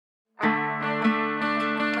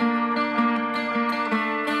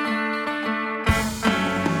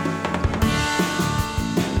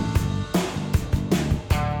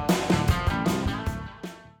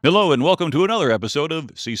Hello, and welcome to another episode of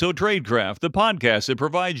CISO Tradecraft, the podcast that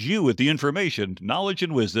provides you with the information, knowledge,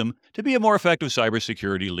 and wisdom to be a more effective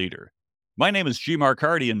cybersecurity leader. My name is G. Mark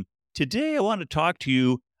Hardy, and today I want to talk to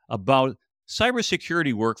you about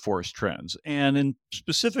cybersecurity workforce trends.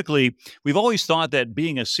 Specifically, we've always thought that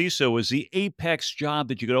being a CISO is the apex job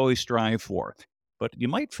that you could always strive for. But you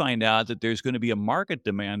might find out that there's going to be a market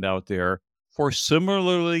demand out there for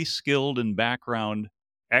similarly skilled and background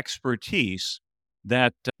expertise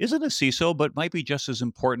that isn't a CISO, but might be just as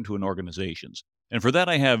important to an organization's. And for that,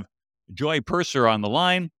 I have Joy Purser on the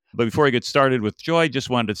line. But before I get started with Joy, just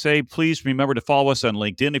wanted to say, please remember to follow us on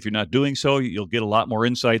LinkedIn. If you're not doing so, you'll get a lot more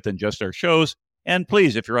insight than just our shows. And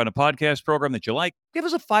please, if you're on a podcast program that you like, give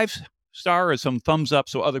us a 5-star or some thumbs up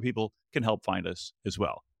so other people can help find us as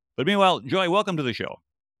well. But meanwhile, Joy, welcome to the show.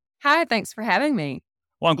 Hi, thanks for having me.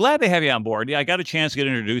 Well, I'm glad to have you on board. Yeah, I got a chance to get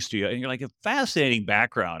introduced to you. And you're like a fascinating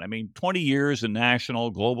background. I mean, 20 years in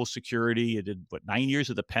national global security. You did, 9 years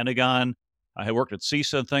at the Pentagon. I had worked at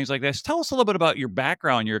CISA and things like that. So tell us a little bit about your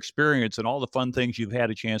background, your experience, and all the fun things you've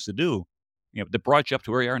had a chance to do, that brought you up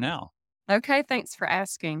to where you are now. Okay, thanks for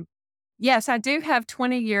asking. Yes, I do have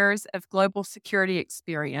 20 years of global security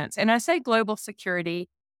experience. And I say global security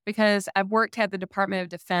because I've worked at the Department of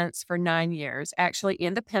Defense for 9 years, actually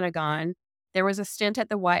in the Pentagon. There was a stint at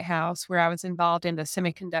the White House where I was involved in the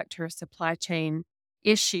semiconductor supply chain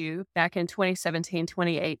issue back in 2017,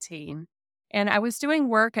 2018. And I was doing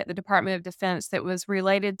work at the Department of Defense that was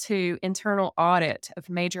related to internal audit of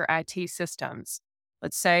major IT systems.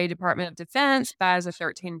 Let's say Department of Defense buys a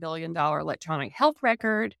 $13 billion electronic health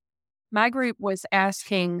record. My group was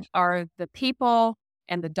asking, are the people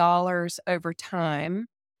and the dollars over time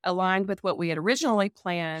aligned with what we had originally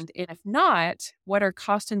planned? And if not, what are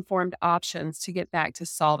cost-informed options to get back to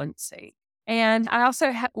solvency? And I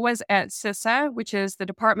also was at CISA, which is the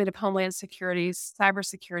Department of Homeland Security's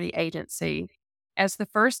cybersecurity agency, as the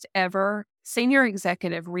first ever senior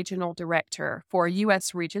executive regional director for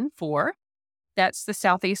U.S. Region 4. That's the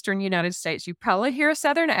southeastern United States. You probably hear a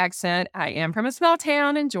Southern accent. I am from a small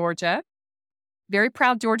town in Georgia. Very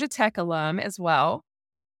proud Georgia Tech alum as well.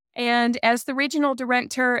 And as the regional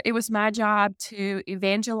director, it was my job to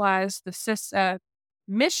evangelize the CISA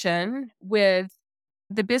mission with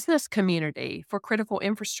the business community for critical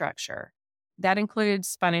infrastructure. That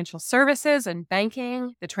includes financial services and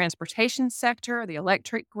banking, the transportation sector, the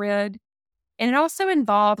electric grid. And it also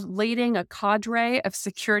involved leading a cadre of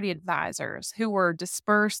security advisors who were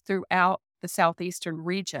dispersed throughout the southeastern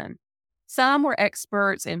region. Some were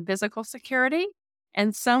experts in physical security,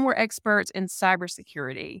 and some were experts in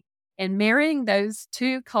cybersecurity. And marrying those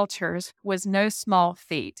two cultures was no small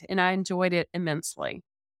feat, and I enjoyed it immensely.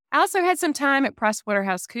 I also had some time at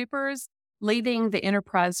PricewaterhouseCoopers leading the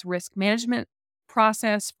enterprise risk management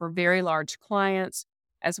process for very large clients,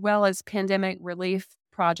 as well as pandemic relief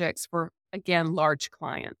projects for, again, large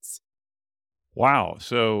clients. Wow.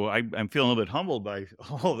 So I'm feeling a little bit humbled by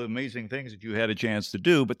all the amazing things that you had a chance to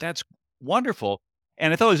do, but that's wonderful.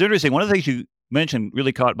 And I thought it was interesting. One of the things you mentioned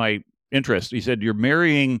really caught my interest. You said you're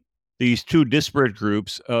marrying these two disparate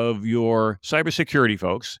groups of your cybersecurity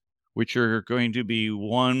folks, which are going to be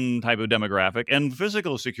one type of demographic, and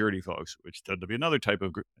physical security folks, which tend to be another type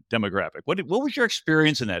of demographic. What was your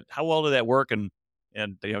experience in that? How well did that work? And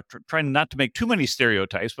trying not to make too many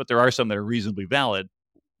stereotypes, but there are some that are reasonably valid.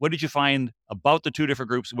 What did you find about the two different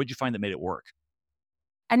groups? What did you find that made it work?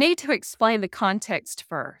 I need to explain the context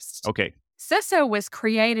first. Okay. CISA was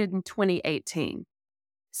created in 2018.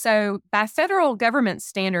 So by federal government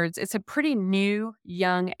standards, it's a pretty new,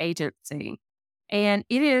 young agency. And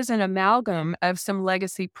it is an amalgam of some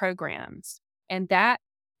legacy programs. And that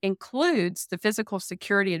includes the physical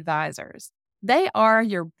security advisors. They are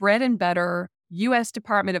your bread and butter U.S.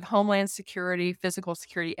 Department of Homeland Security physical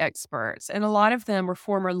security experts. And a lot of them were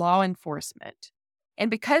former law enforcement. And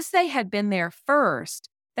because they had been there first,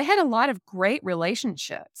 they had a lot of great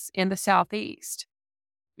relationships in the Southeast.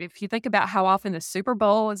 If you think about how often the Super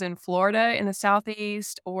Bowl is in Florida in the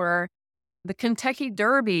Southeast, or the Kentucky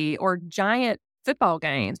Derby, or giant football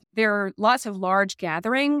games, there are lots of large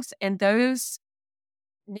gatherings, and those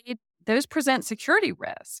present security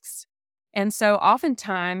risks. And so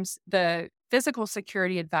oftentimes the physical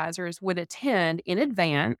security advisors would attend in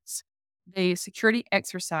advance the security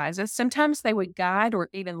exercises. Sometimes they would guide or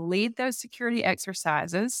even lead those security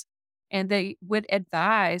exercises, and they would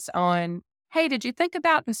advise on, hey, did you think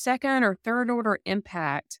about the second or third order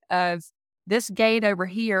impact of this gate over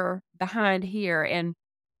here behind here? And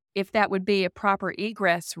if that would be a proper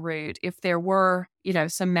egress route, if there were,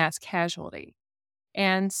 some mass casualty.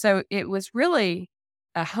 And so it was really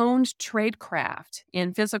a honed tradecraft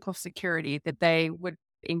in physical security that they would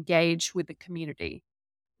engage with the community.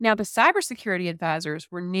 Now, the cybersecurity advisors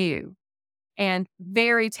were new and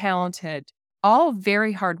very talented, all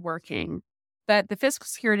very hardworking. But the physical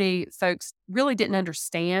security folks really didn't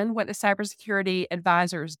understand what the cybersecurity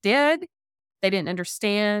advisors did. They didn't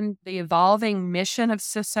understand the evolving mission of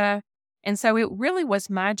CISA. And so it really was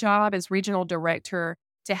my job as regional director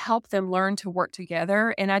to help them learn to work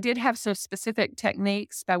together. And I did have some specific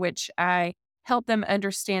techniques by which I helped them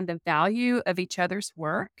understand the value of each other's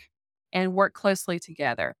work and work closely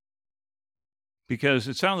together. Because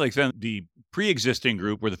it sounds like then the pre-existing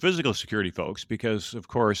group were the physical security folks, because of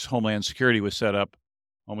course Homeland Security was set up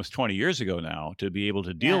almost 20 years ago now to be able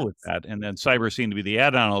to deal with Yes. that. And then cyber seemed to be the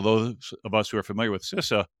add-on, although those of us who are familiar with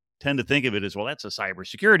CISA tend to think of it as, well, that's a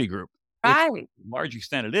cybersecurity group, which to Right. a large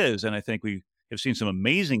extent it is. And I think we have seen some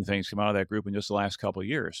amazing things come out of that group in just the last couple of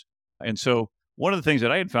years. And so one of the things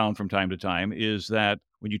that I had found from time to time is that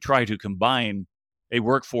when you try to combine a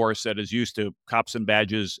workforce that is used to cops and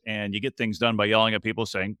badges and you get things done by yelling at people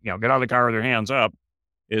saying, get out of the car with your hands up,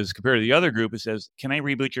 is compared to the other group, it says, can I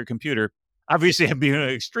reboot your computer? Obviously, I'm being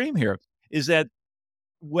extreme here, is that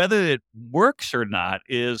whether it works or not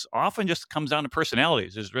is often just comes down to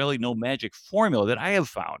personalities. There's really no magic formula that I have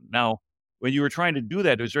found. Now, when you were trying to do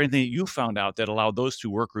that, is there anything that you found out that allowed those two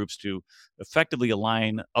work groups to effectively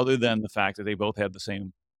align other than the fact that they both had the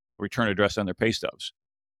same return address on their pay stubs?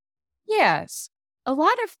 Yes. A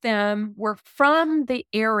lot of them were from the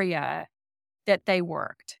area that they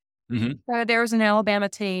worked. Hmm. So there was an Alabama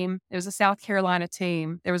team, there was a South Carolina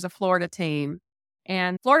team, there was a Florida team,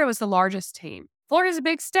 and Florida was the largest team. Florida's a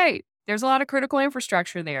big state. There's a lot of critical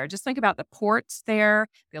infrastructure there. Just think about the ports there,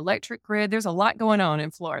 the electric grid. There's a lot going on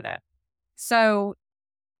in Florida. So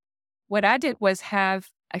what I did was have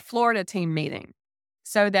a Florida team meeting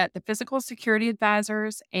so that the physical security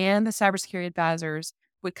advisors and the cybersecurity advisors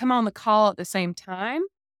would come on the call at the same time.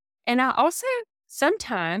 And I also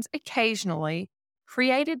sometimes, occasionally,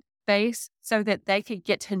 created space so that they could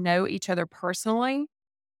get to know each other personally.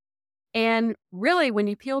 And really, when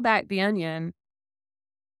you peel back the onion,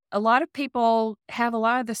 a lot of people have a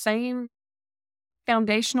lot of the same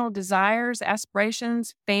foundational desires,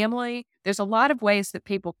 aspirations, family. There's a lot of ways that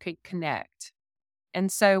people could connect.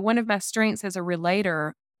 And so, one of my strengths as a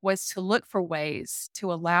relator was to look for ways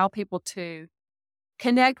to allow people to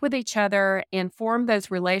connect with each other and form those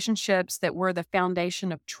relationships that were the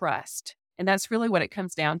foundation of trust. And that's really what it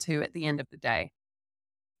comes down to at the end of the day.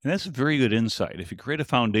 And that's a very good insight. If you create a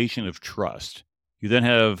foundation of trust, you then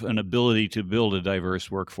have an ability to build a diverse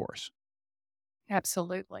workforce.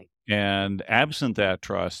 Absolutely. And absent that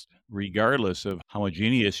trust, regardless of how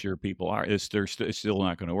homogeneous your people are, it's still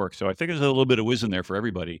not going to work. So I think there's a little bit of wisdom there for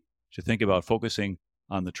everybody to think about focusing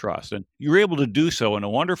on the trust. And you were able to do so in a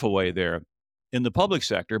wonderful way there in the public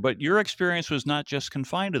sector, but your experience was not just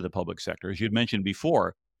confined to the public sector. As you'd mentioned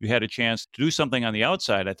before, you had a chance to do something on the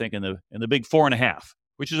outside, I think in the big four and a half,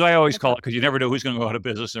 which is I always call it because you never know who's going to go out of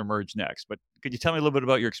business or merge next. But could you tell me a little bit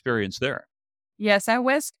about your experience there? Yes, I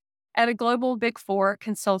was at a global Big Four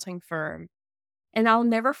consulting firm. And I'll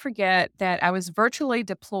never forget that I was virtually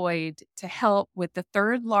deployed to help with the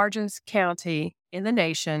third largest county in the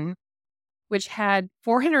nation, which had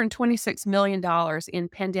 $426 million in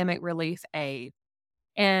pandemic relief aid.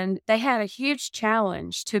 And they had a huge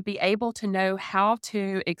challenge to be able to know how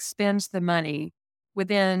to expend the money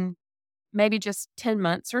within maybe just 10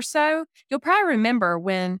 months or so. You'll probably remember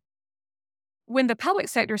when the public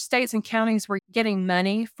sector, states and counties were getting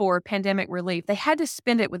money for pandemic relief, they had to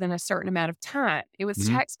spend it within a certain amount of time. It was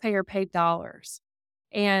Hmm. taxpayer paid dollars.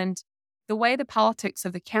 And the way the politics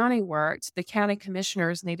of the county worked, the county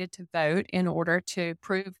commissioners needed to vote in order to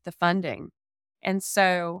approve the funding. And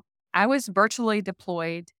so I was virtually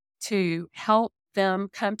deployed to help them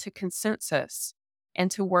come to consensus and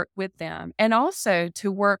to work with them, and also to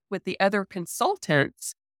work with the other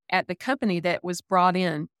consultants at the company that was brought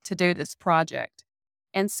in to do this project.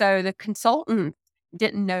 And so the consultant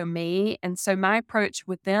didn't know me. And so my approach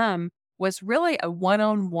with them was really a one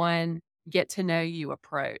on one get to know you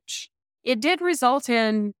approach. It did result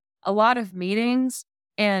in a lot of meetings.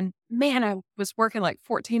 And man, I was working like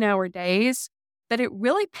 14-hour days, but it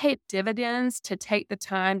really paid dividends to take the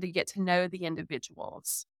time to get to know the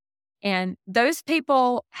individuals. And those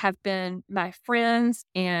people have been my friends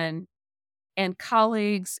and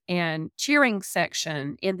colleagues and cheering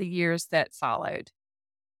section in the years that followed.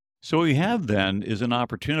 So what we have then is an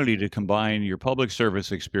opportunity to combine your public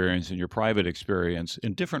service experience and your private experience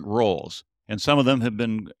in different roles. And some of them have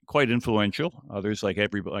been quite influential. Others, like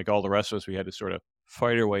all the rest of us, we had to sort of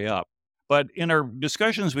fight our way up. But in our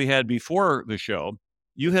discussions we had before the show,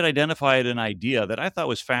 you had identified an idea that I thought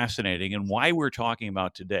was fascinating and why we're talking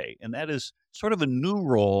about today. And that is sort of a new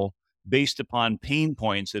role based upon pain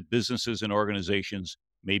points that businesses and organizations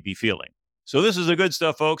may be feeling. So this is the good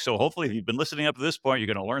stuff, folks. So hopefully, if you've been listening up to this point,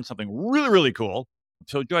 you're going to learn something really, really cool.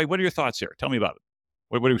 So, Joy, what are your thoughts here? Tell me about it.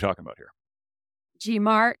 What are we talking about here? G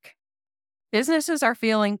Mark, businesses are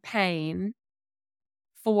feeling pain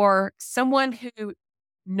for someone who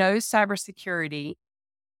knows cybersecurity,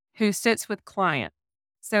 who sits with clients.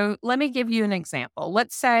 So let me give you an example.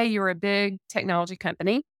 Let's say you're a big technology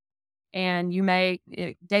company and you make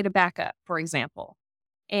data backup, for example,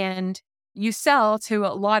 and you sell to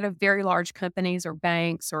a lot of very large companies or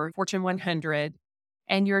banks or Fortune 100,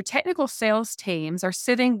 and your technical sales teams are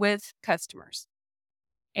sitting with customers,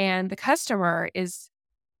 and the customer is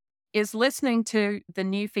listening to the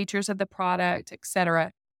new features of the product, et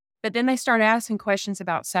cetera. But then they start asking questions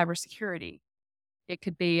about cybersecurity. It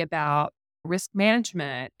could be about risk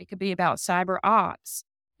management. It could be about cyber ops.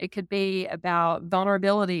 It could be about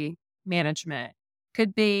vulnerability management.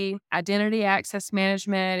 Could be identity access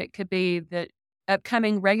management. It could be the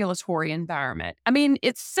upcoming regulatory environment. I mean,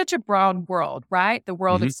 it's such a broad world, right? The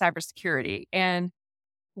world of Hmm. cybersecurity. And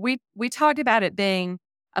we talked about it being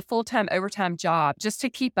a full-time overtime job just to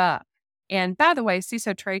keep up. And by the way,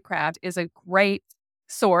 CISO Tradecraft is a great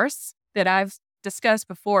source that I've discussed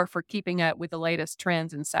before for keeping up with the latest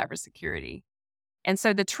trends in cybersecurity. And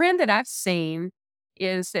so the trend that I've seen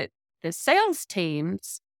is that the sales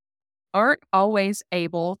teams aren't always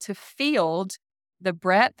able to field the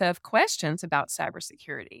breadth of questions about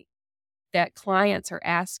cybersecurity that clients are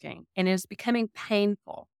asking, and it is becoming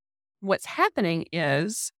painful. What's happening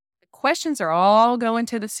is the questions are all going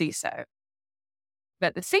to the CISO,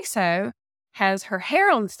 but the CISO has her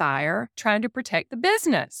hair on fire trying to protect the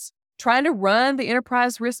business, trying to run the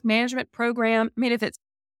enterprise risk management program. I mean, if it's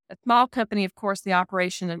a small company, of course, the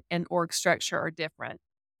operation and org structure are different.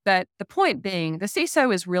 But the point being, the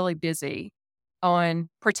CISO is really busy on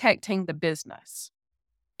protecting the business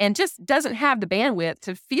and just doesn't have the bandwidth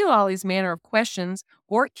to field all these manner of questions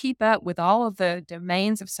or keep up with all of the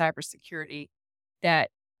domains of cybersecurity that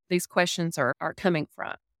these questions are coming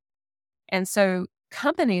from. And so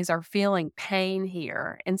companies are feeling pain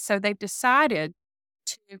here. And so they've decided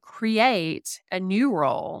to create a new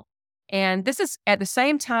role. And this is at the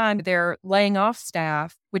same time they're laying off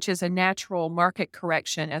staff, which is a natural market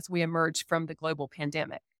correction as we emerge from the global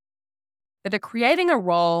pandemic. But they're creating a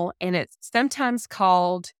role, and it's sometimes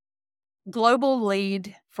called Global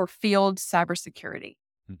Lead for Field Cybersecurity.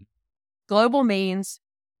 Mhm. Global means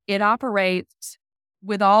it operates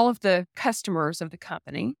with all of the customers of the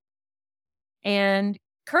company. And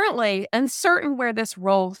currently, uncertain where this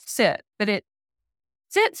role sits, but it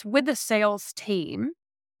sits with the sales team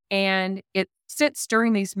and it sits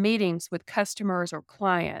during these meetings with customers or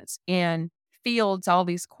clients and fields all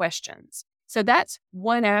these questions. So that's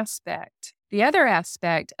one aspect. The other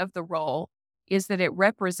aspect of the role is that it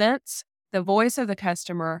represents the voice of the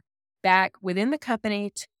customer back within the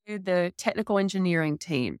company to the technical engineering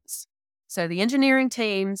teams. So the engineering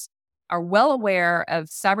teams are well aware of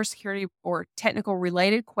cybersecurity or technical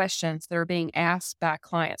related questions that are being asked by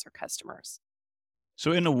clients or customers.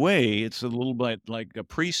 So in a way, it's a little bit like a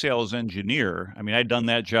pre-sales engineer. I mean, I'd done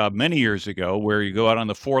that job many years ago where you go out on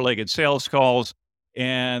the four-legged sales calls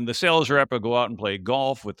and the sales rep will go out and play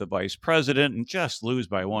golf with the vice president and just lose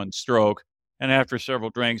by one stroke. And after several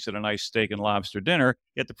drinks and a nice steak and lobster dinner,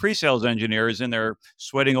 yet the pre-sales engineer is in there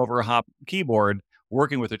sweating over a hot keyboard,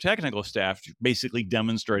 working with the technical staff, basically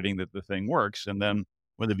demonstrating that the thing works. And then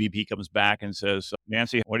when the VP comes back and says,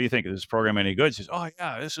 "Nancy, what do you think? Is this program any good?" She says, "Oh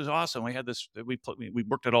yeah, this is awesome. We had this. We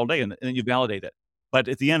worked it all day," and then you validate it. But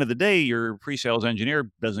at the end of the day, your pre-sales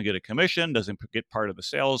engineer doesn't get a commission, doesn't get part of the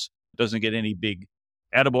sales, doesn't get any big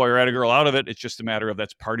attaboy or attagirl out of it. It's just a matter of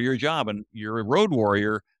that's part of your job, and you're a road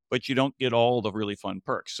warrior, but you don't get all the really fun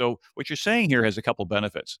perks. So what you're saying here has a couple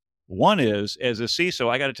benefits. One is, as a CISO,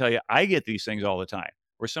 I got to tell you, I get these things all the time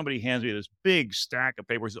where somebody hands me this big stack of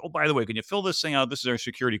papers. "Oh, by the way, can you fill this thing out? This is our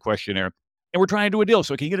security questionnaire. And we're trying to do a deal,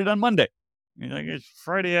 so can you get it on Monday?" You're like, "It's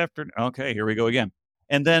Friday afternoon." Okay, here we go again.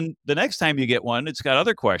 And then the next time you get one, it's got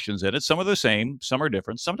other questions in it. Some are the same, some are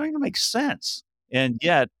different. Sometimes it makes sense. And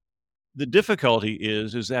yet the difficulty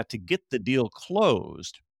is that to get the deal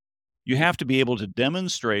closed, you have to be able to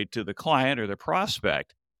demonstrate to the client or the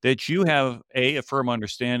prospect that you have a firm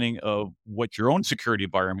understanding of what your own security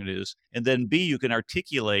environment is, and then B, you can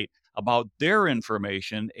articulate about their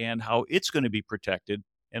information and how it's going to be protected,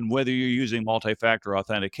 and whether you're using multi-factor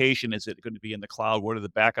authentication, is it going to be in the cloud? What are the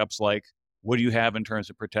backups like? What do you have in terms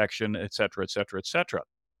of protection, et cetera, et cetera, et cetera?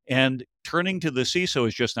 And turning to the CISO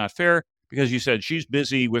is just not fair because you said she's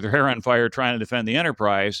busy with her hair on fire trying to defend the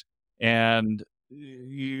enterprise, and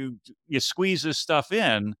you squeeze this stuff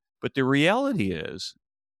in. But the reality is,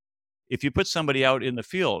 if you put somebody out in the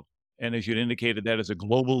field, and as you'd indicated, that is a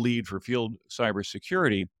global lead for field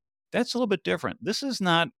cybersecurity, that's a little bit different. This is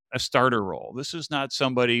not a starter role. This is not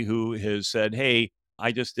somebody who has said, "Hey,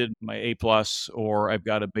 I just did my A plus, or I've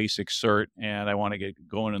got a basic cert, and I want to get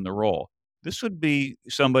going in the role." This would be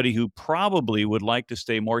somebody who probably would like to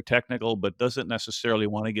stay more technical, but doesn't necessarily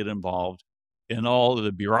want to get involved in all of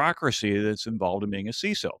the bureaucracy that's involved in being a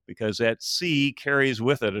CISO, because that C carries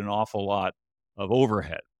with it an awful lot of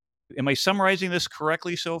overhead. Am I summarizing this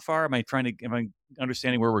correctly so far? Am I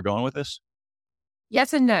understanding where we're going with this?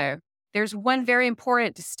 Yes and no. There's one very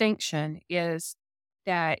important distinction is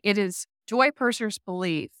that it is Joy Purser's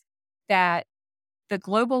belief that the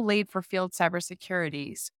global lead for field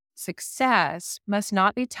cybersecurity's success must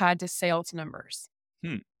not be tied to sales numbers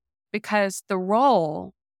Hmm. because the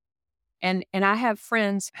role, and I have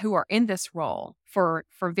friends who are in this role for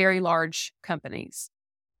very large companies,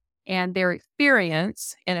 and their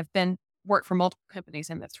experience, and have been worked for multiple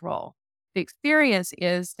companies in this role. The experience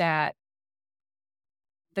is that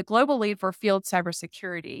the global lead for field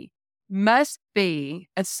cybersecurity must be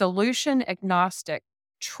a solution agnostic,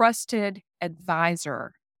 trusted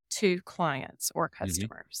advisor to clients or Mhm.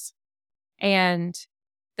 customers. And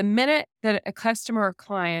the minute that a customer or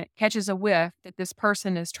client catches a whiff that this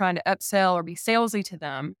person is trying to upsell or be salesy to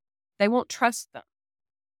them, they won't trust them.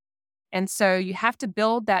 And so you have to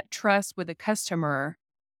build that trust with the customer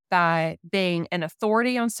by being an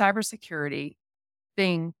authority on cybersecurity,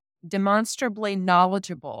 being demonstrably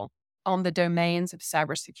knowledgeable on the domains of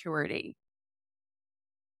cybersecurity,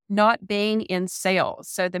 not being in sales.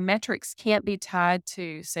 So the metrics can't be tied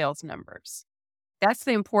to sales numbers. That's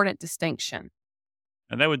the important distinction.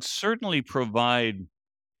 And that would certainly provide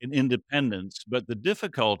an independence, but the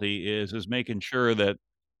difficulty is making sure that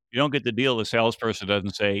you don't get the deal. The salesperson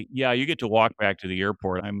doesn't say, "Yeah, you get to walk back to the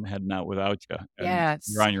airport. I'm heading out without you, and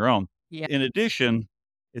you're Yes. on your own." Yeah. In addition,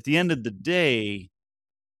 at the end of the day,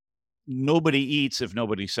 nobody eats if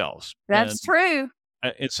nobody sells, That's true.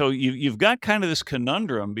 and so you've got kind of this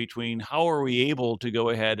conundrum between how are we able to go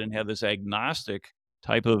ahead and have this agnostic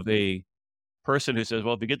type of a person who says,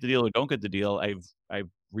 "Well, if you get the deal or don't get the deal, I've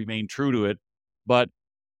remained true to it." But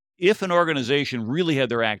if an organization really had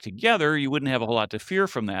their act together, you wouldn't have a whole lot to fear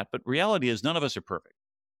from that. But reality is none of us are perfect.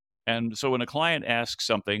 And so when a client asks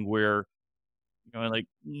something where, like,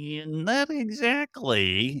 "Yeah, not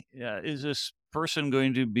exactly, is this person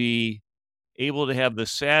going to be able to have the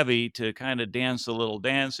savvy to kind of dance the little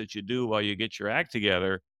dance that you do while you get your act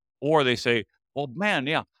together?" Or they say, "Well, man,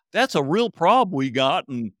 yeah, that's a real problem we got.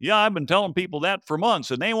 And yeah, I've been telling people that for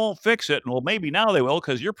months and they won't fix it. And well, maybe now they will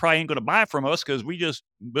because you're probably ain't going to buy from us because we just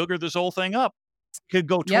boogered this whole thing up." Could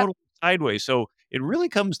go Yep. totally sideways. So it really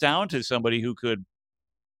comes down to somebody who could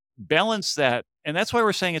balance that. And that's why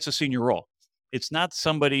we're saying it's a senior role. It's not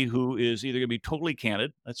somebody who is either going to be totally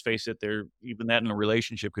candid. Let's face it, there even that in a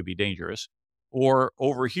relationship could be dangerous. Or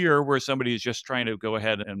over here, where somebody is just trying to go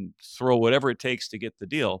ahead and throw whatever it takes to get the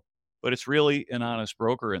deal, but it's really an honest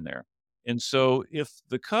broker in there. And so, if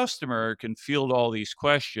the customer can field all these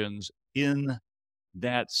questions in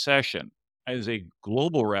that session as a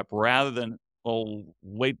global rep, rather than, "Oh,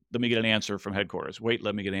 wait, let me get an answer from headquarters. Wait,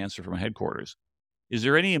 let me get an answer from headquarters." Is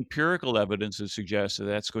there any empirical evidence that suggests that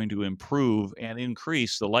that's going to improve and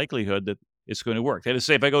increase the likelihood that it's going to work? That is,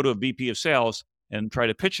 say, if I go to a VP of sales and try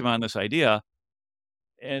to pitch them on this idea,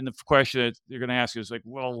 and the question that they're going to ask is like,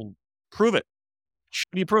 "Well, prove it. Show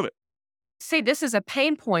me you prove it." See, this is a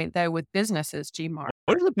pain point though with businesses, Gmark.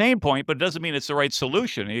 What is the main point? But it doesn't mean it's the right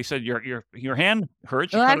solution. He said, your hand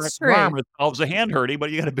hurts. You Well, cut that's off your true. arm. It solves the hand hurting, but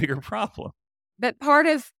you got a bigger problem. But part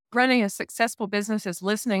of running a successful business is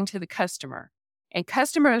listening to the customer. And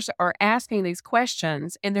customers are asking these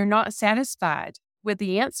questions and they're not satisfied with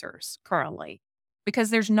the answers currently because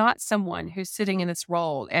there's not someone who's sitting in this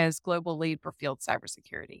role as global lead for field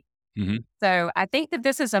cybersecurity. Mhm. So I think that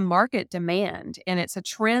this is a market demand and it's a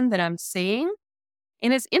trend that I'm seeing.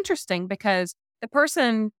 And it's interesting because the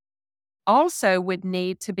person also would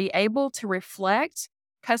need to be able to reflect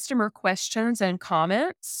customer questions and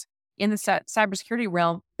comments in the cybersecurity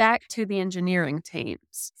realm back to the engineering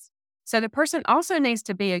teams. So the person also needs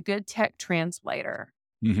to be a good tech translator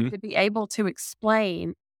Mhm. to be able to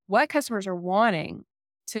explain what customers are wanting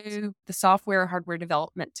to the software hardware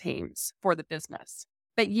development teams for the business.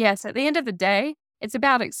 But yes, at the end of the day, it's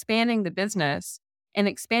about expanding the business. And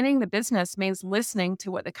expanding the business means listening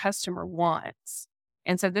to what the customer wants.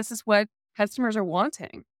 And so this is what customers are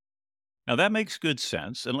wanting. Now that makes good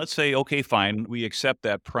sense. And let's say, okay, fine, we accept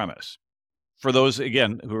that premise. for those,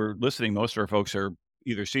 again, who are listening, most of our folks are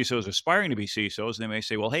either CISOs aspiring to be CISOs, and they may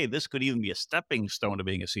say, well, hey, this could even be a stepping stone to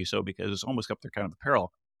being a CISO because it's almost up there kind of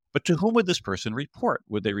apparel. But to whom would this person report?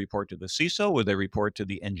 Would they report to the CISO? Would they report to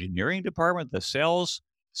the engineering department, the sales,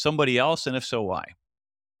 somebody else? And if so, why?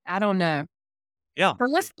 I don't know. Yeah. But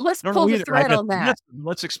let's I don't pull know the either. thread on that.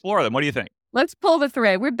 Let's explore them. What do you think? Let's pull the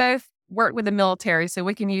thread. We both work with the military, so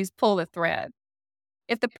we can use pull the thread.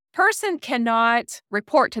 If the person cannot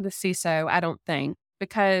report to the CISO, I don't think,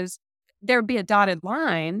 because there would be a dotted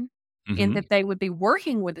line in that they would be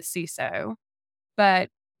working with the CISO, but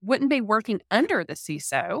wouldn't be working under the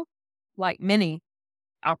CISO, like many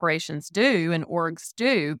operations do and orgs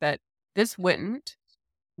do, but this wouldn't.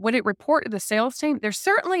 Would it report to the sales team? There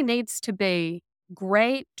certainly needs to be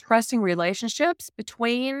great trusting relationships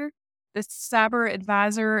between the cyber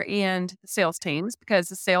advisor and the sales teams, because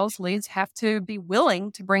the sales leads have to be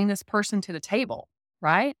willing to bring this person to the table,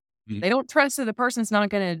 right? They don't trust that the person's not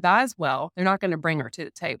going to advise well. They're not going to bring her to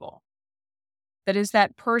the table. But is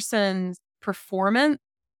that person's performance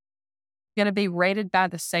going to be rated by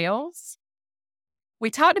the sales? We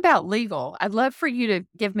talked about legal. I'd love for you to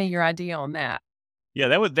give me your idea on that. Yeah,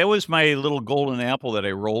 that was my little golden apple that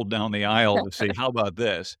I rolled down the aisle to say, how about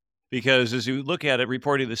this? Because as you look at it,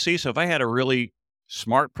 reporting to the CISO, if I had a really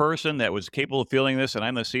smart person that was capable of feeling this and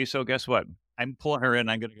I'm the CISO, guess what? I'm pulling her in.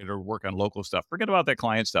 I'm going to get her to work on local stuff. Forget about that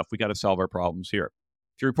client stuff. We got to solve our problems here.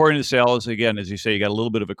 If you're reporting to sales, again, as you say, you got a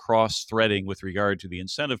little bit of a cross-threading with regard to the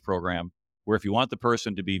incentive program, where if you want the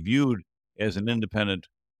person to be viewed as an independent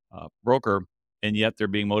broker, and yet they're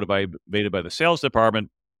being motivated by the sales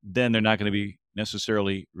department, then they're not going to be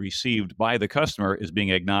necessarily received by the customer as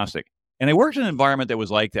being agnostic. And I worked in an environment that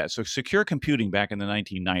was like that. So Secure Computing back in the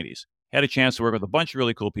 1990s, had a chance to work with a bunch of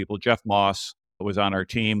really cool people. Jeff Moss was on our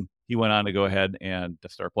team. He went on to go ahead and to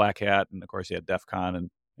start Black Hat. And of course, he had DEF CON. And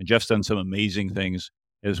Jeff's done some amazing things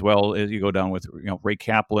as well. As you go down with Ray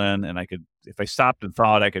Kaplan. And I could, if I stopped and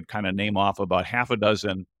thought, I could kind of name off about half a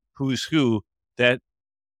dozen who's who that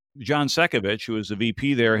John Sekovich, who was the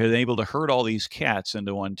VP there, had been able to herd all these cats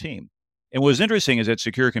into one team. And what was interesting is that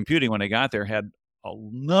Secure Computing, when I got there, had a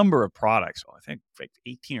number of products. I think like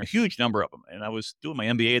 18, or a huge number of them. And I was doing my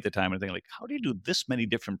MBA at the time and thinking, like, how do you do this many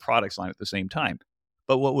different products line at the same time?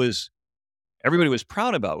 But what everybody was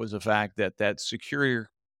proud about was the fact that that Secure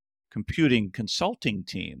Computing consulting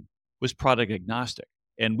team was product agnostic.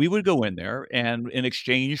 And we would go in there, and in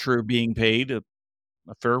exchange for being paid a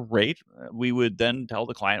fair rate, we would then tell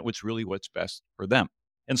the client what's best for them.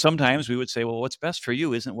 And sometimes we would say, well, what's best for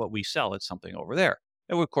you isn't what we sell. It's something over there.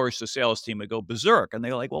 And of course, the sales team would go berserk. And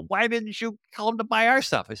they're like, well, why didn't you tell them to buy our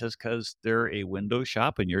stuff? I says, because they're a Windows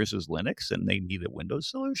shop and yours is Linux and they need a Windows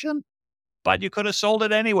solution. But you could have sold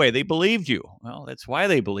it anyway. They believed you. Well, that's why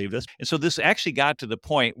they believed us. And so this actually got to the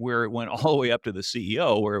point where it went all the way up to the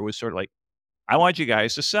CEO, where it was sort of like, I want you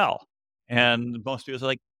guys to sell. And most people are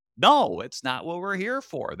like, no, it's not what we're here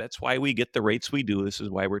for. That's why we get the rates we do. This is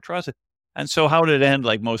why we're trusted. And so how did it end?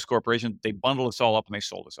 Like most corporations, they bundled us all up and they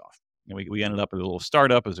sold us off. And we ended up as a little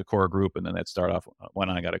startup as a core group. And then that startup went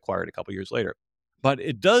on and got acquired a couple of years later. But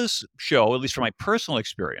it does show, at least from my personal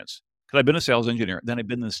experience, because I've been a sales engineer, then I've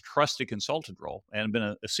been in this trusted consultant role and been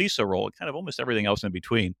a CISO role, and kind of almost everything else in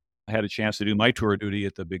between. I had a chance to do my tour of duty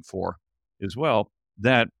at the Big Four as well,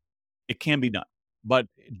 that it can be done. But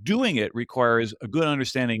doing it requires a good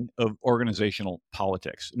understanding of organizational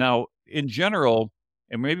politics. Now, in general,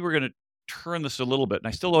 and maybe we're going to turn this a little bit, and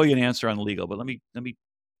I still owe you an answer on legal, but let me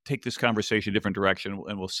take this conversation a different direction,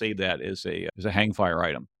 and we'll save that as a hang fire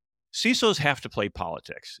item. CISOs have to play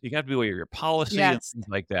politics. You got to be aware of your policy and things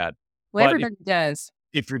like that. Well, everybody does.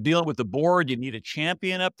 If you're dealing with the board, you need a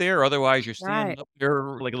champion up there. Otherwise, you're standing up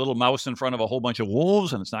there like a little mouse in front of a whole bunch of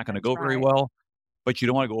wolves, and it's not going to go very well. But you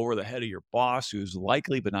don't want to go over the head of your boss, who's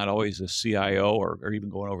likely, but not always, the CIO or even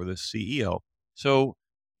going over the CEO. So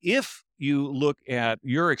if you look at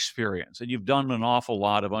your experience, and you've done an awful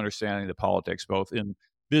lot of understanding the politics, both in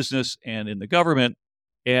business and in the government,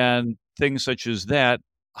 and things such as that,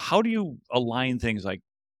 how do you align things like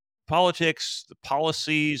politics, the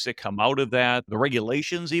policies that come out of that, the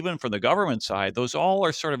regulations, even from the government side? Those all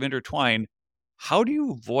are sort of intertwined. How do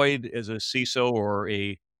you avoid, as a CISO or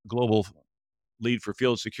a global lead for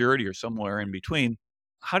field security or somewhere in between,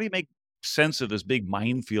 how do you make sense of this big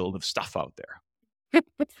minefield of stuff out there?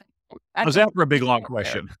 How's that for a big, long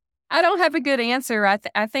question? I don't have a good answer.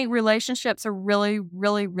 I think relationships are really,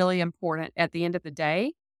 really, really important at the end of the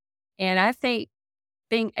day. And I think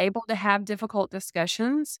being able to have difficult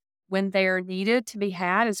discussions when they're needed to be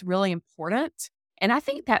had is really important. And I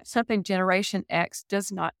think that's something Generation X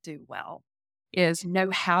does not do well, is know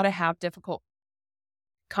how to have difficult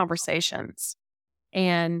conversations.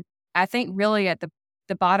 And I think really at the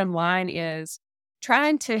bottom line is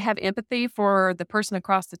trying to have empathy for the person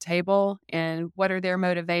across the table and what are their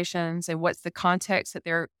motivations and what's the context that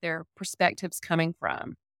their perspective's coming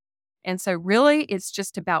from. And so really it's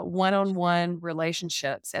just about one-on-one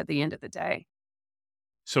relationships at the end of the day.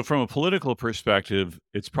 So, from a political perspective,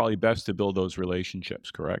 it's probably best to build those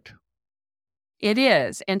relationships, correct? It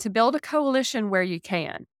is. And to build a coalition where you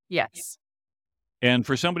can. Yes. And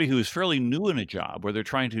for somebody who's fairly new in a job where they're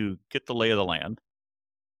trying to get the lay of the land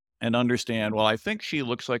and understand, well, I think she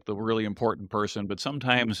looks like the really important person, but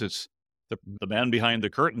sometimes it's the man behind the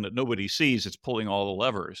curtain that nobody sees. It's pulling all the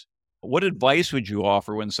levers. What advice would you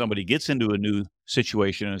offer when somebody gets into a new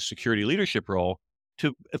situation in a security leadership role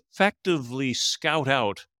to effectively scout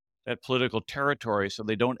out that political territory so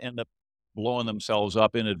they don't end up blowing themselves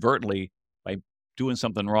up inadvertently by doing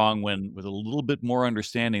something wrong when with a little bit more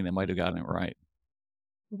understanding they might have gotten it right?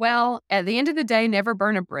 Well, at the end of the day, never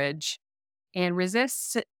burn a bridge and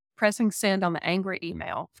resist pressing send on the angry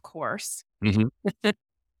email, of course. Mm-hmm.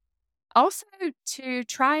 Also, to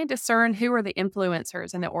try and discern who are the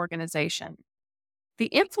influencers in the organization. The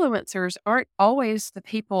influencers aren't always the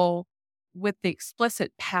people with the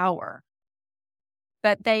explicit power,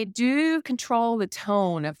 but they do control the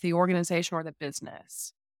tone of the organization or the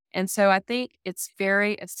business. And so I think it's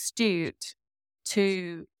very astute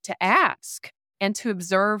to ask and to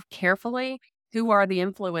observe carefully who are the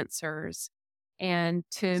influencers and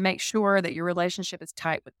to make sure that your relationship is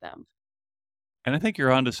tight with them. And I think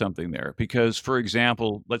you're onto something there because, for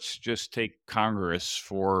example, let's just take Congress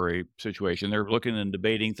for a situation. They're looking and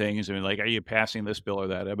debating things. I mean, like, are you passing this bill or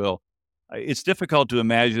that bill? It's difficult to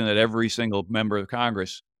imagine that every single member of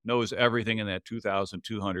Congress knows everything in that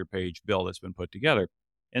 2,200 page bill that's been put together.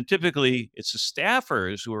 And typically, it's the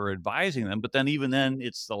staffers who are advising them, but then even then,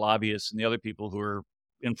 it's the lobbyists and the other people who are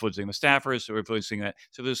influencing the staffers who are influencing that.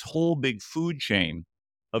 So this whole big food chain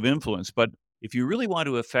of influence. But if you really want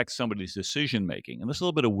to affect somebody's decision making, and there's a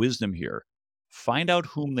little bit of wisdom here, find out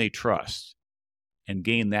whom they trust and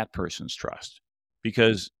gain that person's trust.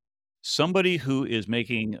 Because somebody who is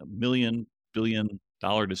making a $1 billion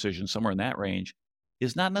decision somewhere in that range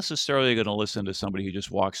is not necessarily going to listen to somebody who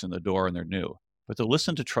just walks in the door and they're new, but they'll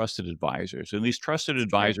listen to trusted advisors. And these trusted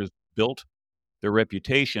advisors built their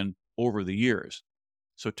reputation over the years.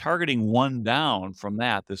 So targeting one down from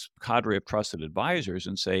that, this cadre of trusted advisors,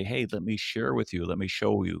 and say, hey, let me share with you, let me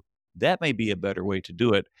show you. That may be a better way to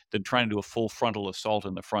do it than trying to do a full frontal assault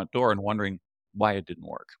in the front door and wondering why it didn't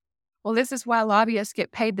work. Well, this is why lobbyists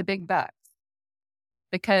get paid the big bucks,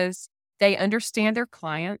 because they understand their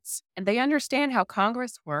clients and they understand how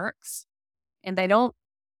Congress works, and they don't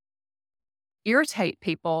irritate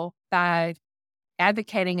people by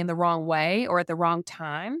advocating in the wrong way or at the wrong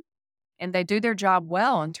time. And they do their job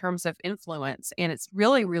well in terms of influence. And it's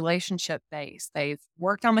really relationship based. They've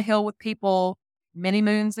worked on the Hill with people many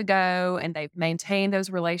moons ago, and they've maintained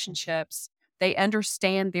those relationships. They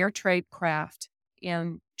understand their trade craft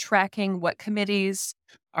in tracking what committees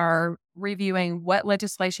are reviewing what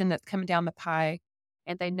legislation that's coming down the pike.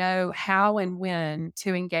 And they know how and when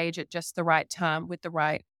to engage at just the right time with the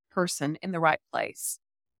right person in the right place.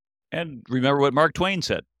 And remember what Mark Twain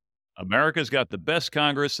said. America's got the best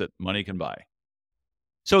Congress that money can buy.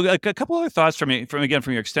 So a couple other thoughts from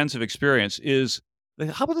your extensive experience is,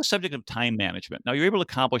 how about the subject of time management? Now, you're able to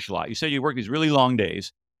accomplish a lot. You said you work these really long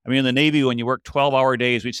days. I mean, in the Navy, when you work 12-hour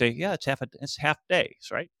days, we'd say, yeah, it's half days,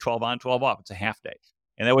 right? 12 on, 12 off. It's a half day.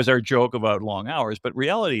 And that was our joke about long hours. But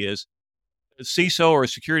reality is, CISO or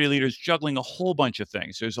security leaders juggling a whole bunch of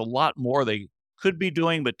things. There's a lot more they could be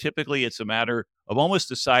doing, but typically it's a matter of almost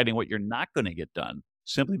deciding what you're not going to get done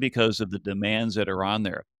simply because of the demands that are on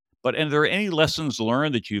there. But are there any lessons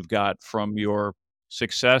learned that you've got from your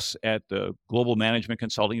success at the global management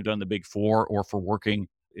consulting you've done, the Big Four, or for working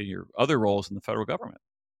in your other roles in the federal government?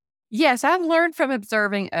 Yes, I've learned from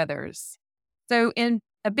observing others. So in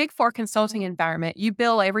a Big Four consulting environment, you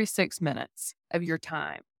bill every 6 minutes of your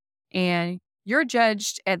time. And you're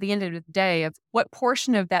judged at the end of the day of what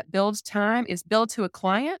portion of that billed time is billed to a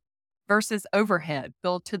client versus overhead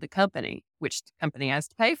billed to the company, which the company has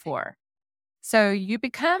to pay for. So you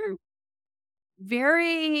become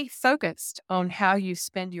very focused on how you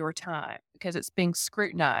spend your time because it's being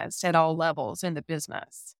scrutinized at all levels in the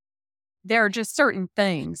business. There are just certain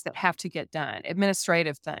things that have to get done,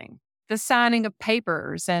 administrative thing, the signing of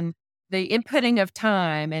papers and the inputting of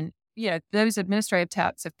time and, those administrative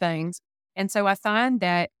types of things. And so I find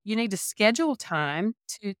that you need to schedule time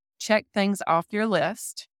to check things off your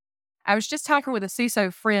list. I was just talking with a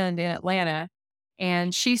CISO friend in Atlanta,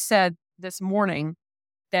 and she said this morning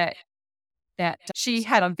that that she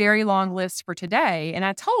had a very long list for today. And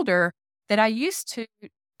I told her that I used to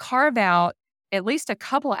carve out at least a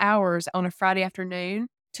couple of hours on a Friday afternoon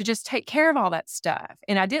to just take care of all that stuff.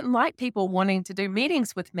 And I didn't like people wanting to do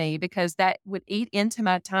meetings with me because that would eat into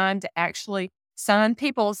my time to actually sign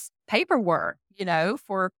people's paperwork,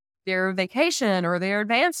 for their vacation or their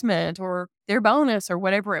advancement or their bonus or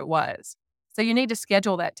whatever it was. So you need to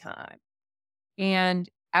schedule that time. And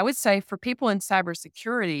I would say for people in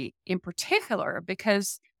cybersecurity in particular,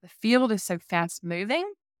 because the field is so fast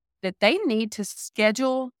moving, that they need to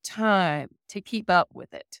schedule time to keep up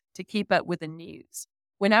with it, to keep up with the news.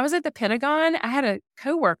 When I was at the Pentagon, I had a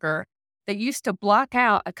coworker that used to block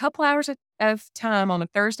out a couple hours of time on a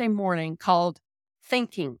Thursday morning called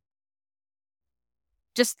thinking.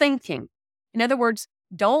 Just thinking. In other words,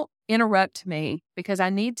 don't interrupt me because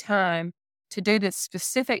I need time to do this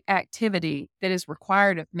specific activity that is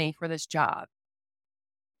required of me for this job.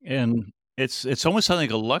 And it's almost something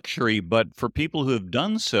like a luxury, but for people who have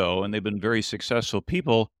done so and they've been very successful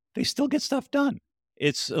people, they still get stuff done.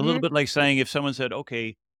 It's a little bit like saying if someone said,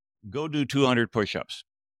 okay, go do 200 push-ups.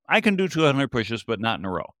 I can do 200 push-ups, but not in a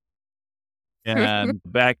row. And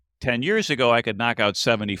back 10 years ago, I could knock out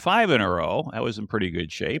 75 in a row. I was in pretty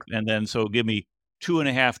good shape. And then so give me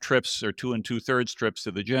 2.5 trips or 2 2/3 trips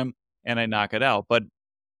to the gym and I knock it out. But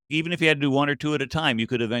even if you had to do 1 or 2 at a time, you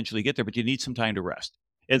could eventually get there, but you need some time to rest.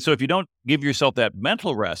 And so if you don't give yourself that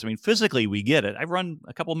mental rest, I mean, physically we get it. I've run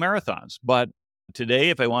a couple marathons, but today,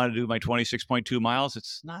 if I want to do my 26.2 miles,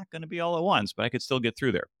 it's not going to be all at once, but I could still get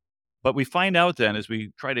through there. But we find out then as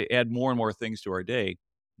we try to add more and more things to our day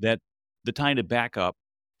that the time to back up,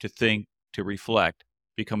 to think, to reflect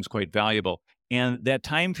becomes quite valuable. And that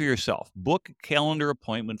time for yourself, book a calendar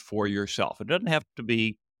appointment for yourself. It doesn't have to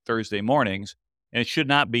be Thursday mornings, and it should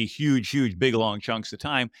not be huge, big, long chunks of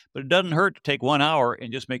time, but it doesn't hurt to take 1 hour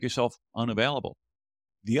and just make yourself unavailable.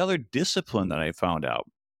 The other discipline that I found out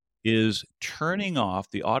is turning off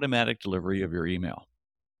the automatic delivery of your email.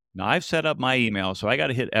 Now, I've set up my email, so I got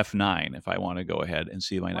to hit F9 if I want to go ahead and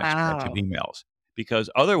see my next batch of emails, because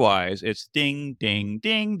otherwise it's ding, ding,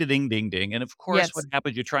 ding, ding, ding, ding. And of course, what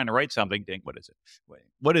happens? You're trying to write something, ding, what is it? Wait,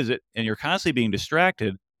 what is it? And you're constantly being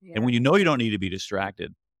distracted. Yeah. And when you know you don't need to be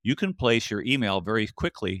distracted, you can place your email very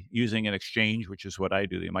quickly using an Exchange, which is what I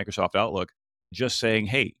do, the Microsoft Outlook, just saying,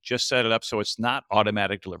 hey, just set it up so it's not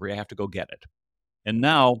automatic delivery. I have to go get it. And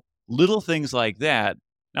now little things like that.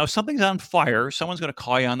 Now, if something's on fire, someone's going to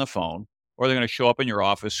call you on the phone or they're going to show up in your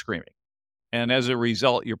office screaming. And as a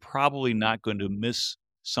result, you're probably not going to miss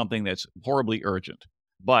something that's horribly urgent.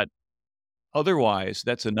 But otherwise,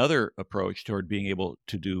 that's another approach toward being able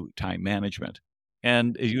to do time management.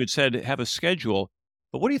 And as you had said, have a schedule.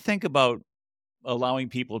 But what do you think about allowing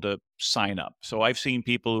people to sign up? So I've seen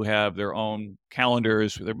people who have their own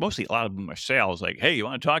calendars. They're mostly, a lot of them are sales, like, hey, you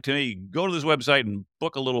want to talk to me? Go to this website and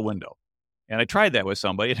book a little window. And I tried that with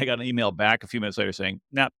somebody, and I got an email back a few minutes later saying,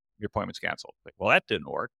 nah, your appointment's canceled. Like, well, that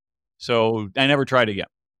didn't work. So I never tried again.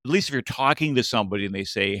 At least if you're talking to somebody and they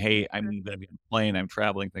say, hey, I'm going to be on a plane, I'm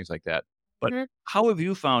traveling, things like that. But how have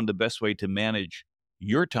you found the best way to manage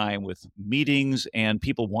your time with meetings and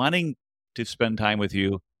people wanting to spend time with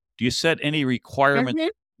you? Do you set any requirements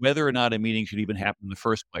whether or not a meeting should even happen in the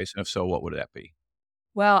first place? And if so, what would that be?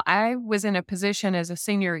 Well, I was in a position as a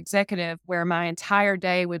senior executive where my entire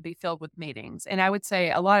day would be filled with meetings. And I would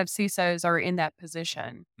say a lot of CISOs are in that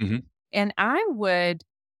position. And I would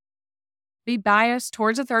be biased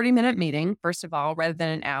towards a 30-minute meeting, first of all, rather than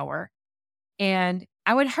an hour. And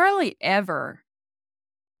I would hardly ever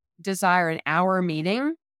desire an hour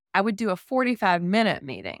meeting. I would do a 45-minute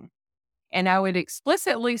meeting. And I would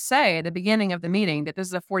explicitly say at the beginning of the meeting that this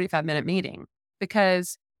is a 45-minute meeting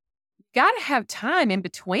because you got to have time in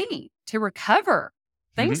between to recover.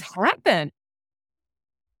 Things happen.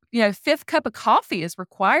 Fifth cup of coffee is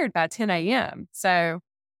required by 10 a.m. So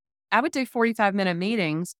I would do 45-minute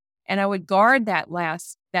meetings and I would guard that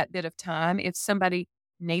bit of time if somebody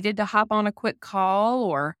needed to hop on a quick call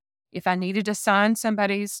or if I needed to sign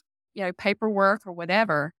somebody's, paperwork or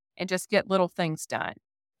whatever and just get little things done.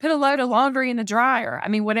 Put a load of laundry in the dryer. I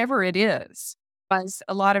mean, whatever it is. But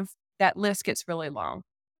a lot of that list gets really long.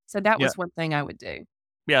 So that was one thing I would do.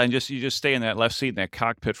 Yeah, and you just stay in that left seat in that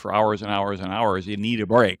cockpit for hours and hours and hours. You need a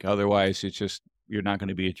break. Otherwise, you're not going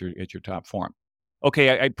to be at your top form.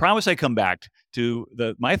 Okay, I promise I come back to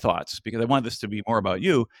my thoughts because I want this to be more about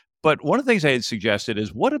you. But one of the things I had suggested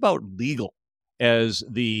is what about legal as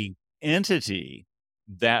the entity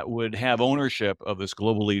that would have ownership of this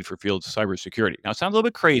global lead for field cybersecurity? Now, it sounds a little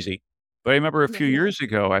bit crazy, but I remember a few years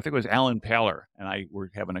ago, I think it was Alan Paller and I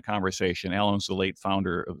were having a conversation. Alan's the late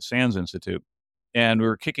founder of the SANS Institute. And we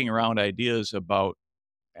were kicking around ideas about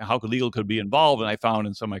how legal could be involved. And I found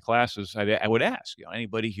in some of my classes, I would ask,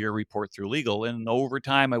 anybody here report through legal? And over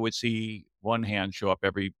time, I would see one hand show up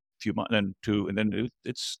every few months, and two, and then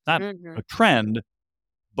it's not a trend,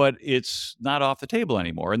 but it's not off the table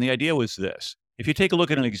anymore. And the idea was this. If you take a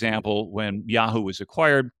look at an example when Yahoo was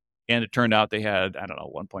acquired, and it turned out they had, I don't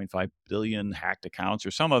know, 1.5 billion hacked accounts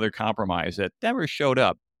or some other compromise that never showed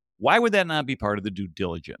up. Why would that not be part of the due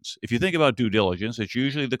diligence? If you think about due diligence, it's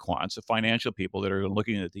usually the quants, the financial people that are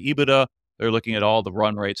looking at the EBITDA. They're looking at all the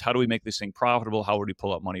run rates. How do we make this thing profitable? How would we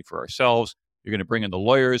pull out money for ourselves? You're going to bring in the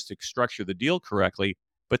lawyers to structure the deal correctly.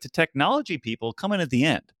 But the technology people come in at the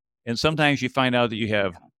end. And sometimes you find out that you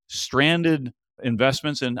have stranded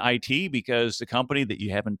investments in IT because the company that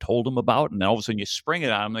you haven't told them about, and all of a sudden you spring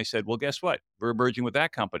it on them. They said, well, guess what? We're merging with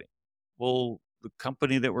that company. Well, the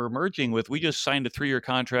company that we're merging with, we just signed a 3-year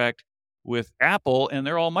contract with Apple, and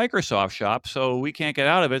they're all Microsoft shops, so we can't get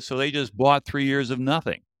out of it. So they just bought 3 years of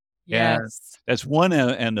nothing. And Yes. that's one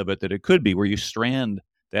end of it that it could be where you strand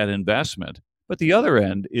that investment. But the other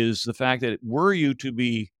end is the fact that were you to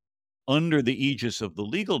be under the aegis of the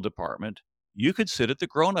legal department, you could sit at the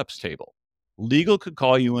grown-ups table. Legal could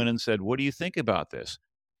call you in and said, what do you think about this?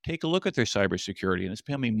 Take a look at their cybersecurity. And it's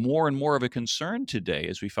becoming more and more of a concern today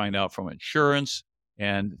as we find out from insurance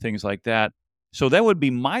and things like that. So that would be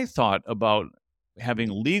my thought about having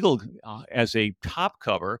legal as a top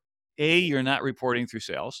cover. A, you're not reporting through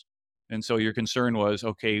sales. And so your concern was,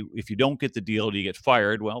 okay, if you don't get the deal, do you get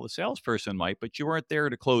fired? Well, the salesperson might, but you weren't there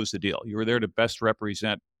to close the deal. You were there to best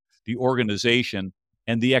represent the organization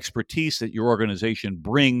and the expertise that your organization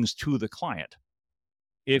brings to the client.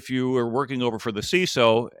 If you were working over for the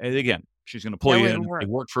CISO, and again, she's going to pull you in, it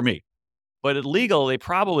worked for me. But at legal, they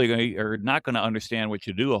probably are not going to understand what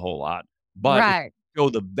you do a whole lot. But if you show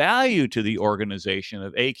the value to the organization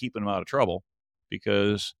of A, keeping them out of trouble,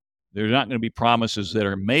 because there's not going to be promises that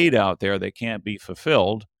are made out there that can't be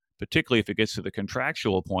fulfilled, particularly if it gets to the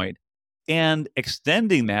contractual point, and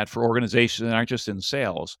extending that for organizations that aren't just in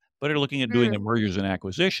sales, but are looking at doing the mergers and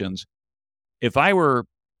acquisitions. If I were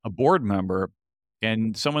a board member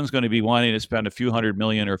and someone's going to be wanting to spend a few $100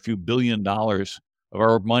 million or a few $1 billion of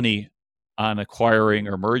our money on acquiring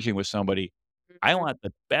or merging with somebody, I want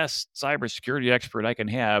the best cybersecurity expert I can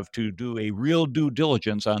have to do a real due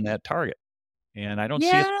diligence on that target. And I don't see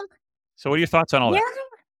it. So what are your thoughts on all that?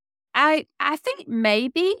 I think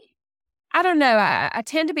maybe. I don't know. I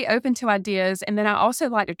tend to be open to ideas, and then I also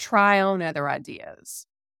like to try on other ideas.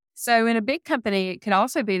 So in a big company, it could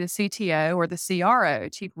also be the CTO or the CRO,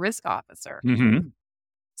 Chief Risk Officer.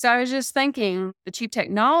 So I was just thinking the Chief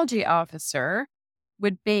Technology Officer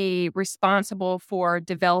would be responsible for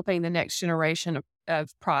developing the next generation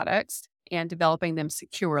of products and developing them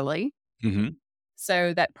securely.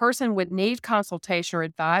 So that person would need consultation or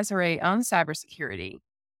advisory on cybersecurity.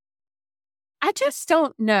 I just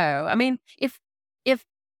don't know. I mean, if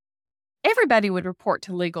everybody would report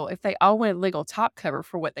to legal if they all went legal top cover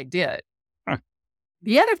for what they did.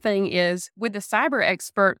 The other thing is, would the cyber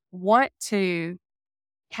expert want to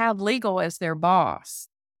have legal as their boss?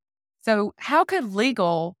 So how could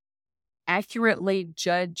legal accurately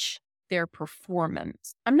judge their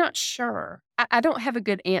performance? I'm not sure. I don't have a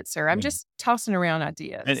good answer. I'm just tossing around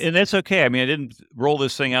ideas. And that's okay. I mean, I didn't roll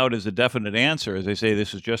this thing out as a definite answer. As I say,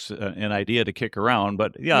 this is just an idea to kick around.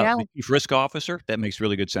 But the Chief Risk Officer, that makes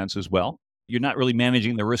really good sense as well. You're not really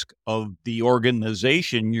managing the risk of the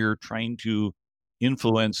organization. You're trying to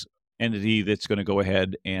influence entity that's going to go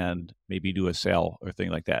ahead and maybe do a sale or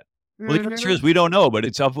thing like that. Well, the answer is we don't know, but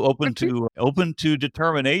it's open to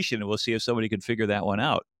determination, and we'll see if somebody can figure that one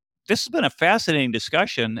out. This has been a fascinating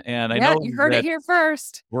discussion, and I know you heard it here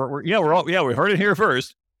first. We heard it here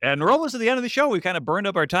first, and we're almost at the end of the show. We kind of burned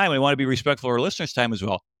up our time. We want to be respectful of our listeners' time as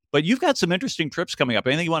well. But you've got some interesting trips coming up.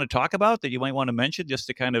 Anything you want to talk about that you might want to mention, just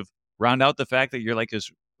to kind of round out the fact that you're like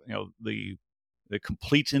this, the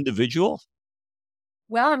complete individual?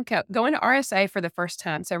 Well, I'm going to RSA for the first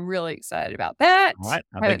time, so I'm really excited about that. All right.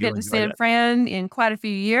 I haven't been to San Fran in quite a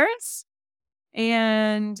few years.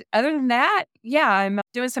 And other than that, I'm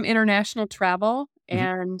doing some international travel,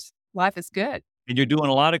 and life is good. And you're doing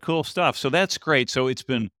a lot of cool stuff. So that's great. So it's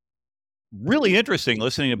been really interesting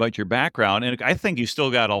listening about your background. And I think you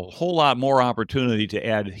still got a whole lot more opportunity to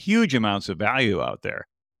add huge amounts of value out there.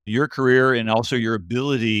 Your career and also your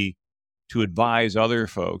ability to advise other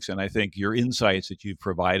folks. And I think your insights that you've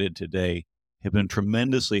provided today have been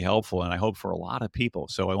tremendously helpful, and I hope for a lot of people.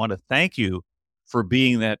 So I want to thank you for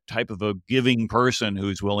being that type of a giving person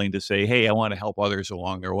who's willing to say, hey, I want to help others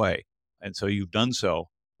along their way. And so you've done so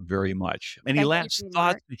very much. Any last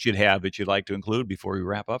thoughts that you'd have that you'd like to include before we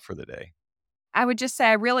wrap up for the day? I would just say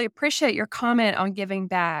I really appreciate your comment on giving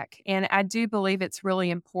back. And I do believe it's really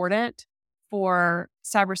important for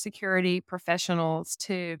cybersecurity professionals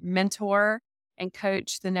to mentor and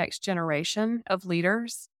coach the next generation of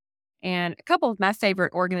leaders. And a couple of my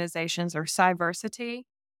favorite organizations are Cyversity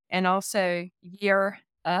and also Year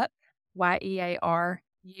Up,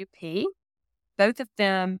 YEARUP. Both of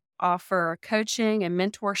them offer coaching and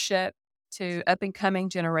mentorship to up and coming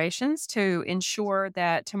generations to ensure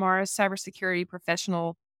that tomorrow's cybersecurity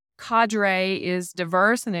professional cadre is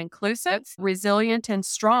diverse and inclusive, resilient and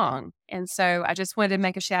strong. And so I just wanted to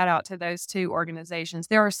make a shout out to those two organizations.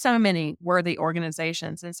 There are so many worthy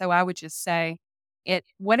organizations. And so I would just say, at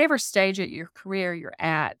whatever stage of your career you're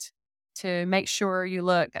at, to make sure you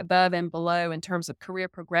look above and below in terms of career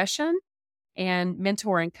progression and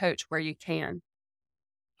mentor and coach where you can.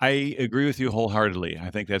 I agree with you wholeheartedly.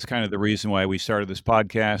 I think that's kind of the reason why we started this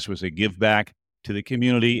podcast was a give back to the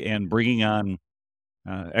community, and bringing on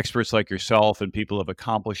experts like yourself and people of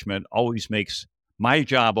accomplishment always makes my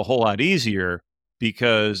job a whole lot easier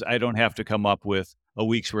because I don't have to come up with a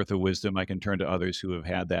week's worth of wisdom. I can turn to others who have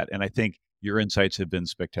had that. And I think your insights have been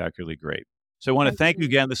spectacularly great. So I want to thank you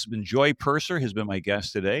again. This has been Joy Purser, has been my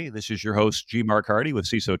guest today. This is your host, G. Mark Hardy with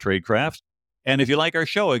CISO Tradecraft. And if you like our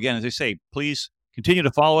show, again, as I say, please continue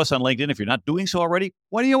to follow us on LinkedIn. If you're not doing so already,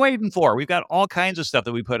 what are you waiting for? We've got all kinds of stuff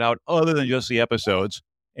that we put out other than just the episodes,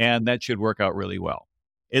 and that should work out really well.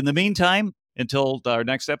 In the meantime, until our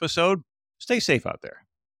next episode, stay safe out there.